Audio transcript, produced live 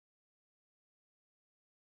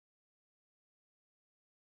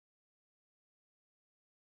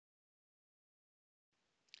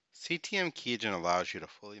ctmkeygen allows you to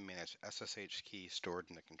fully manage SSH keys stored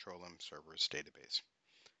in the Control-M server's database.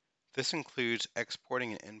 This includes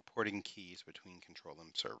exporting and importing keys between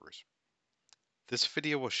Control-M servers. This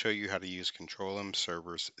video will show you how to use Control-M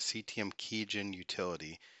server's ctmkeygen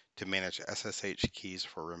utility to manage SSH keys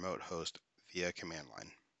for a remote host via command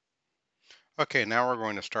line. Okay, now we're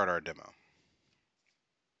going to start our demo.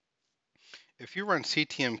 If you run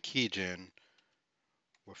ctmkeygen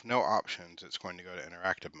with no options, it's going to go to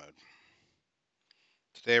interactive mode.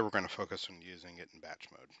 Today we're going to focus on using it in batch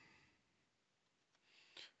mode.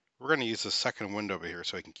 We're going to use the second window over here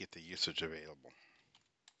so we can keep the usage available.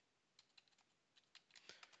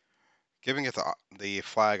 Giving it the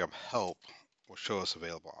flag of help will show us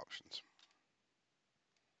available options.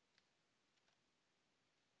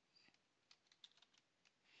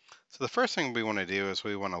 So the first thing we want to do is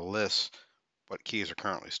we want to list what keys are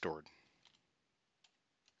currently stored.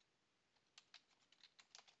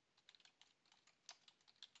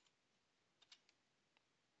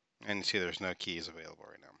 And you see there's no keys available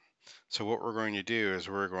right now. So what we're going to do is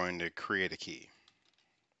we're going to create a key.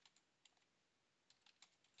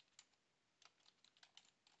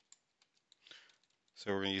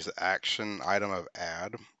 So we're going to use the action item of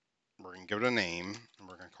add. We're going to give it a name, and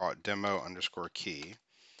we're going to call it demo_key.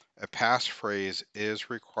 A passphrase is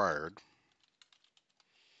required,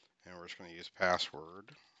 and we're just going to use password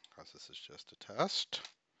because this is just a test.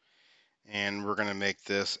 And we're going to make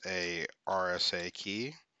this a RSA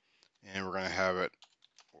key, and we're going to have it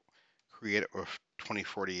create it with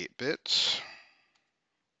 2048 bits.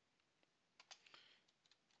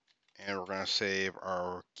 And we're going to save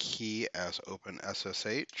our key as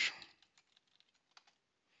OpenSSH.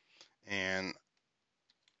 And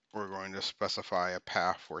we're going to specify a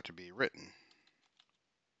path for it to be written.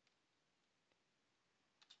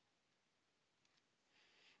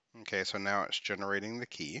 Okay, so now it's generating the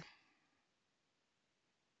key.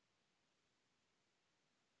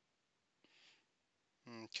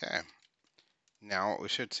 Okay, now what we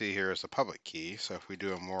should see here is the public key. So if we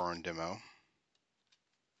do a more on demo,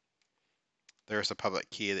 there's a public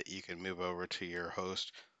key that you can move over to your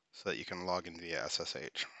host so that you can log in via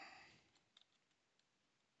SSH.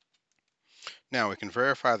 Now we can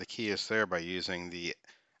verify the key is there by using the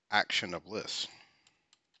action of list.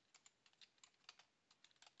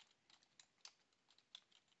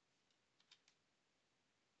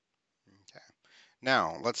 Okay.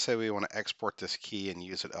 Now let's say we want to export this key and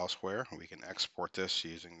use it elsewhere. We can export this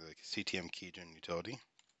using the ctmkeygen utility.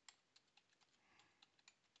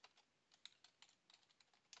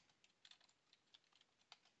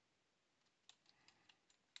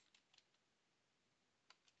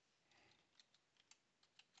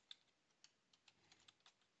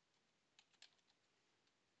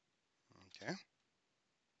 Okay.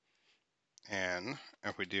 And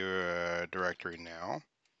if we do a directory now,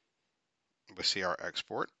 we see our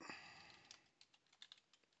export.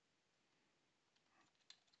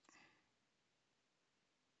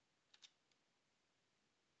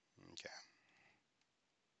 Okay.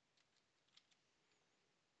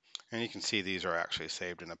 And you can see these are actually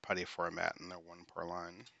saved in a PuTTY format and they're one per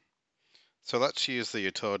line. So let's use the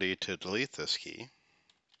utility to delete this key.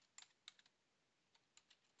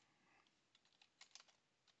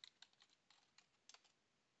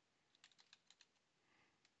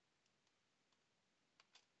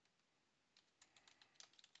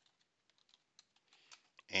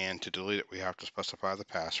 And to delete it, we have to specify the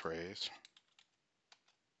passphrase.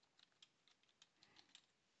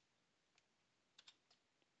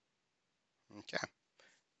 Okay.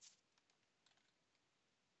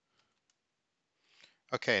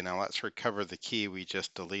 Okay, now let's recover the key we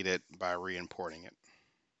just deleted by re-importing it.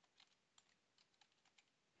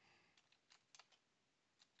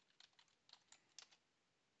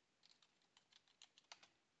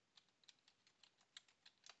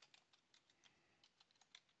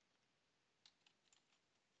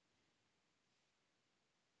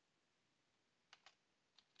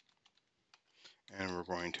 And we're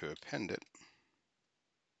going to append it.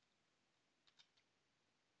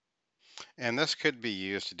 And this could be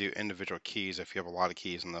used to do individual keys if you have a lot of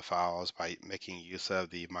keys in the files by making use of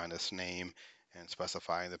the -name and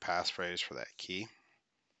specifying the passphrase for that key.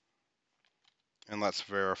 And let's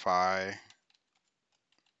verify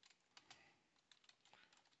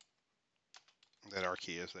that our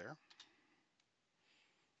key is there.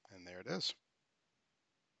 And there it is.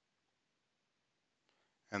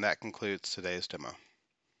 And that concludes today's demo.